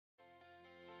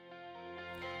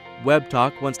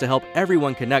Webtalk wants to help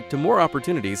everyone connect to more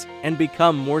opportunities and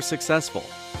become more successful.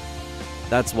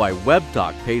 That's why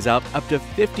Webtalk pays out up to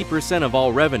 50% of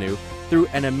all revenue through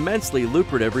an immensely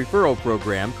lucrative referral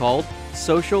program called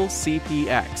Social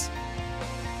CPX.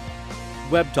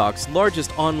 Webtalk's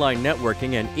largest online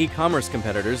networking and e-commerce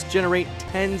competitors generate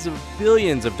tens of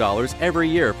billions of dollars every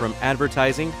year from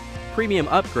advertising, premium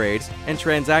upgrades, and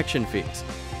transaction fees.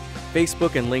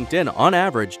 Facebook and LinkedIn on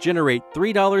average generate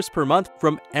 $3 per month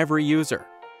from every user.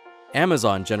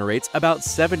 Amazon generates about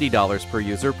 $70 per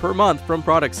user per month from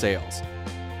product sales.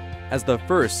 As the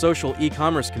first social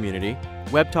e-commerce community,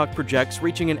 Webtalk projects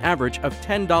reaching an average of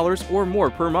 $10 or more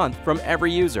per month from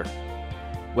every user.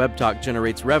 Webtalk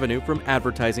generates revenue from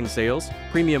advertising sales,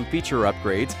 premium feature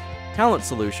upgrades, talent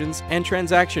solutions, and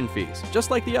transaction fees,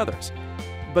 just like the others.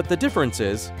 But the difference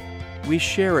is, we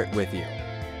share it with you.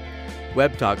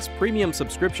 Webtalk's premium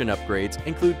subscription upgrades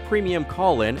include premium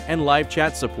call-in and live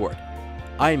chat support,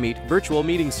 iMeet virtual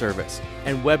meeting service,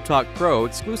 and Webtalk Pro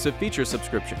exclusive feature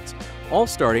subscriptions, all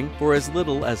starting for as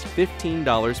little as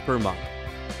 $15 per month.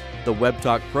 The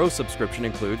Webtalk Pro subscription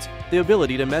includes the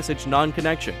ability to message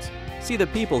non-connections, see the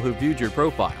people who viewed your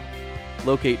profile,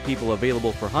 locate people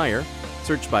available for hire,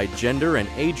 search by gender and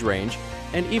age range,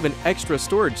 and even extra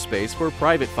storage space for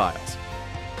private files.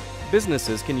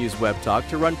 Businesses can use Webtalk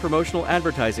to run promotional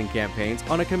advertising campaigns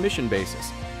on a commission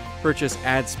basis, purchase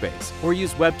ad space, or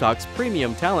use Webtalk's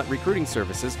premium talent recruiting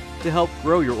services to help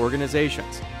grow your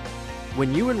organizations.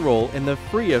 When you enroll in the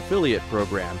free affiliate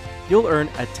program, you'll earn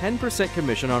a 10%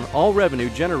 commission on all revenue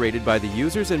generated by the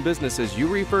users and businesses you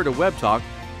refer to Webtalk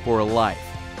for life.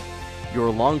 Your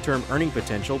long-term earning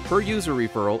potential per user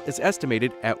referral is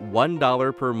estimated at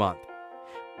 $1 per month.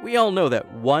 We all know that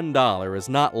 $1 is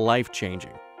not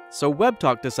life-changing, so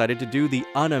Webtalk decided to do the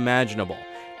unimaginable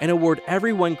and award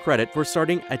everyone credit for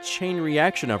starting a chain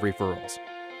reaction of referrals.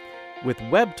 With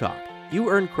Webtalk, you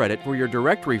earn credit for your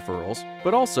direct referrals,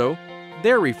 but also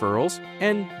their referrals,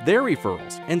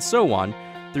 and so on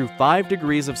through 5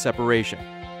 degrees of separation.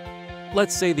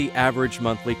 Let's say the average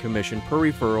monthly commission per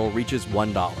referral reaches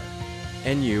 $1,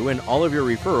 and you and all of your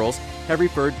referrals have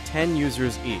referred 10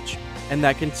 users each, and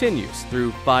that continues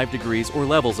through 5 degrees or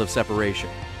levels of separation.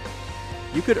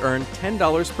 You could earn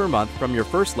 $10 per month from your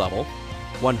first level,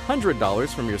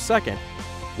 $100 from your second,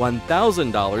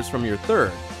 $1,000 from your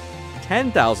third,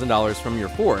 $10,000 from your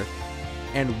fourth,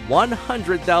 and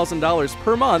 $100,000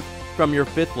 per month from your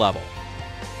fifth level.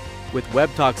 With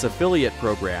Webtalk's affiliate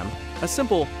program, a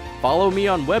simple "Follow me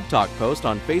on Webtalk" post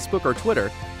on Facebook or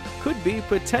Twitter could be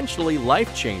potentially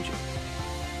life-changing.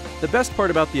 The best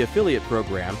part about the affiliate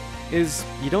program is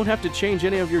you don't have to change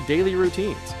any of your daily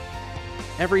routines.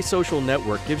 Every social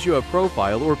network gives you a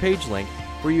profile or page link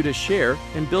for you to share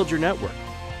and build your network.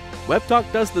 Webtalk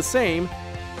does the same,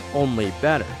 only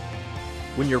better.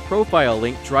 When your profile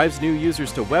link drives new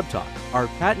users to Webtalk, our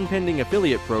patent-pending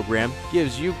affiliate program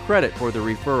gives you credit for the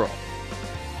referral.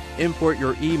 Import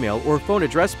your email or phone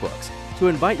address books to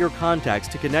invite your contacts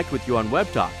to connect with you on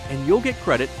Webtalk, and you'll get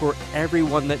credit for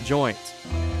everyone that joins.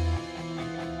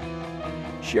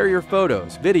 Share your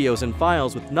photos, videos, and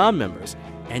files with non-members,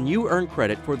 and you earn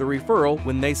credit for the referral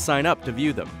when they sign up to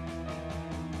view them.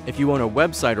 If you own a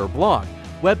website or blog,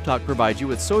 Webtalk provides you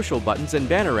with social buttons and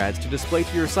banner ads to display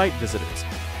to your site visitors.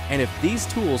 And if these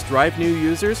tools drive new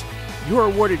users, you are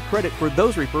awarded credit for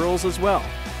those referrals as well.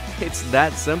 It's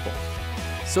that simple.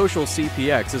 Social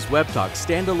CPX is Webtalk's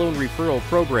standalone referral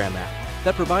program app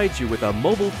that provides you with a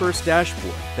mobile-first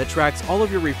dashboard that tracks all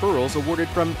of your referrals awarded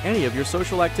from any of your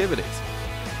social activities.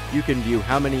 You can view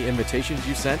how many invitations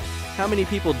you sent, how many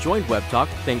people joined Webtalk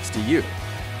thanks to you,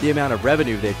 the amount of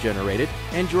revenue they've generated,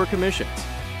 and your commissions.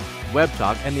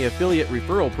 Webtalk and the affiliate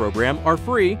referral program are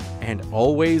free and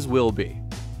always will be.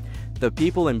 The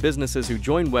people and businesses who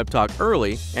join Webtalk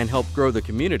early and help grow the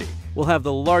community will have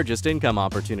the largest income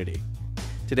opportunity.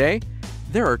 Today,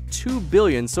 there are 2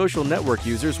 billion social network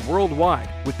users worldwide,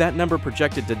 with that number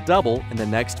projected to double in the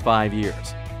next 5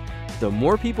 years. The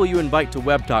more people you invite to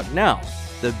Webtalk now,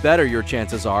 the better your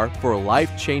chances are for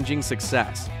life-changing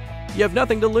success. You have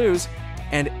nothing to lose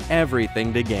and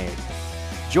everything to gain.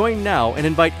 Join now and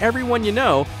invite everyone you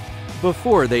know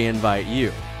before they invite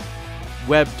you.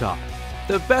 Webtalk,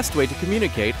 the best way to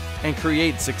communicate and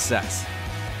create success.